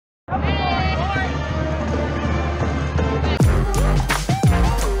I'm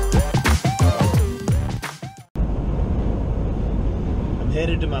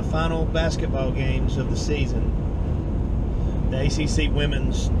headed to my final basketball games of the season, the ACC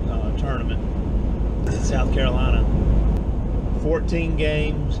Women's Tournament in South Carolina. 14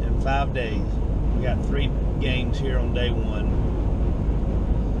 games in 5 days. We got 3 games here on day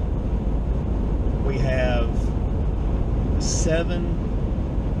 1. We have 7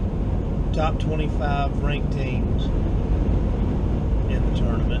 top 25 ranked teams in the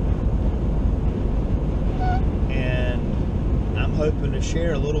tournament, and I'm hoping to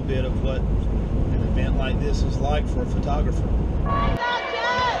share a little bit of what an event like this is like for a photographer.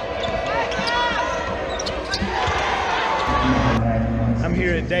 I'm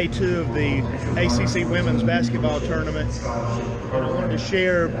here at day 2 of the ACC Women's Basketball Tournament, and I wanted to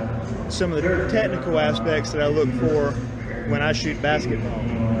share some of the technical aspects that I look for when I shoot basketball.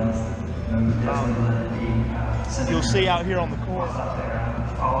 You'll see out here on the court, this is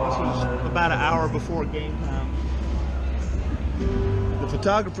about an hour before game time. The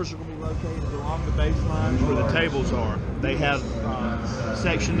photographers are going to be located along the baselines where the tables are. They have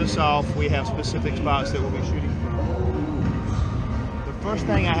sectioned us off. We have specific spots that we'll be shooting from. The first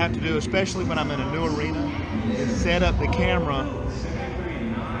thing I have to do, especially when I'm in a new arena, is set up the camera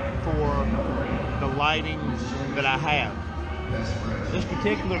for the lighting that I have. This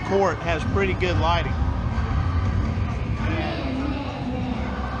particular court has pretty good lighting.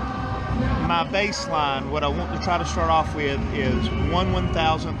 My baseline, what I want to try to start off with, is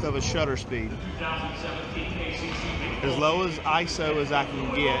 1/1000th of a shutter speed. As low as ISO as I can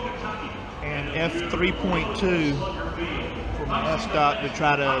get, and f3.2 for my f-stop to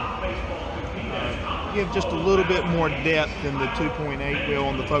try to give just a little bit more depth than the 2.8 will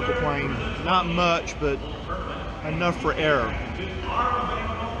on the focal plane. Not much, but enough for error.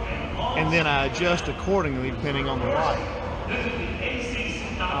 And then I adjust accordingly depending on the light.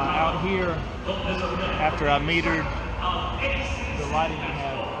 Out here, after I metered the lighting I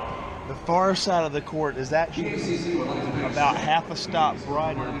have, the far side of the court is actually about half a stop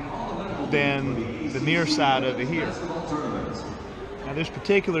brighter than the near side over here. Now this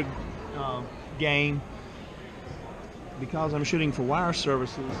particular game, because I'm shooting for wire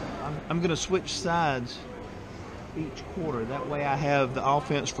services, I'm going to switch sides each quarter. That way I have the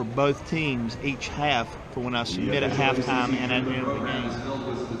offense for both teams each half for when I submit at halftime and at the end of the game.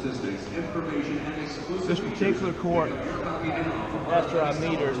 This particular court, after I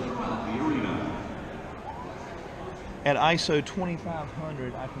metered at ISO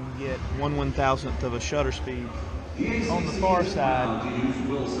 2500, I can get 1/1000th of a shutter speed on the far side,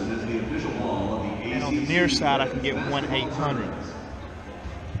 and on the near side I can get 1/800th.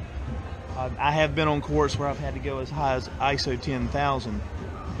 I have been on courts where I've had to go as high as ISO 10,000,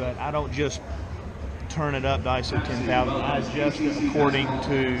 but I don't just turn it up to ISO 10,000. I adjust it according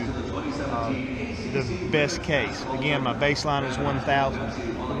to the best case. Again, my baseline is 1,000.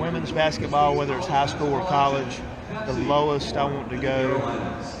 For women's basketball, whether it's high school or college, the lowest I want to go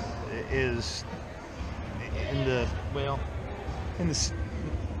is in the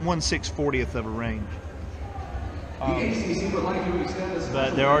 1/640th of a range.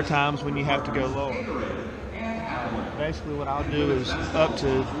 But there are times when you have to go lower. Basically what I'll do is up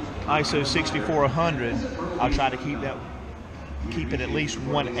to ISO 6400, I'll try to keep it at least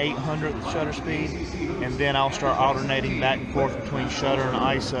 1/800th shutter speed, and then I'll start alternating back and forth between shutter and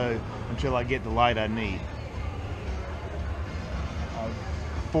ISO until I get the light I need.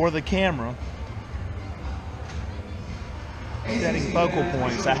 For the camera, setting focal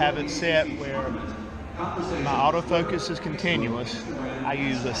points, I have it set where my autofocus is continuous. I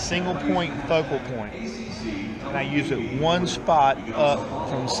use a single point focal point, and I use it one spot up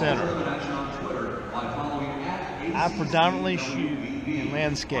from center. I predominantly shoot in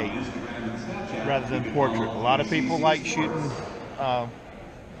landscape rather than portrait. A lot of people like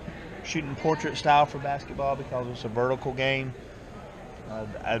shooting portrait style for basketball because it's a vertical game.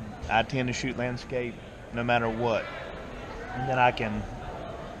 I tend to shoot landscape no matter what, and then I can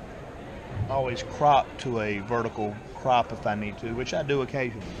always crop to a vertical crop if I need to, which I do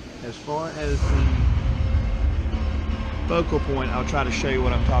occasionally. As far as the focal point, I'll try to show you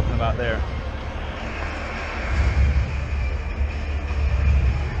what I'm talking about there.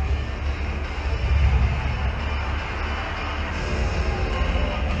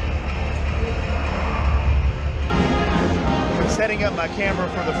 When setting up my camera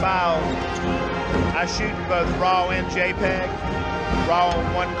for the files, I shoot in both RAW and JPEG. RAW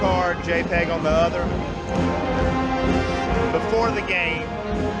on one card, JPEG on the other. Before the game,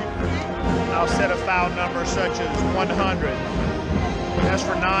 I'll set a file number such as 100, That's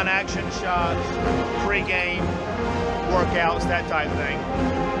for non-action shots, pre-game workouts, that type of thing.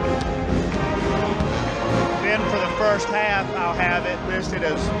 Then for the first half, I'll have it listed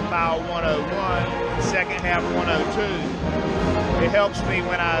as file 101, second half 102. It helps me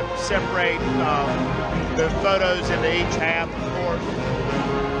when I separate the photos into each half, of course,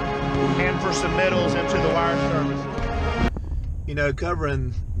 and for submittals into the wire services. You know,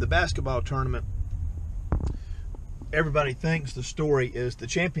 covering the basketball tournament, everybody thinks the story is the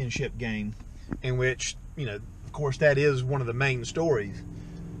championship game, in which, you know, of course, that is one of the main stories.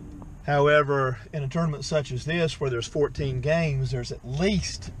 However, in a tournament such as this, where there's 14 games, there's at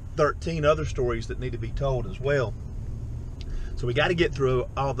least 13 other stories that need to be told as well. So we got to get through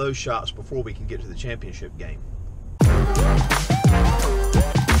all those shots before we can get to the championship game.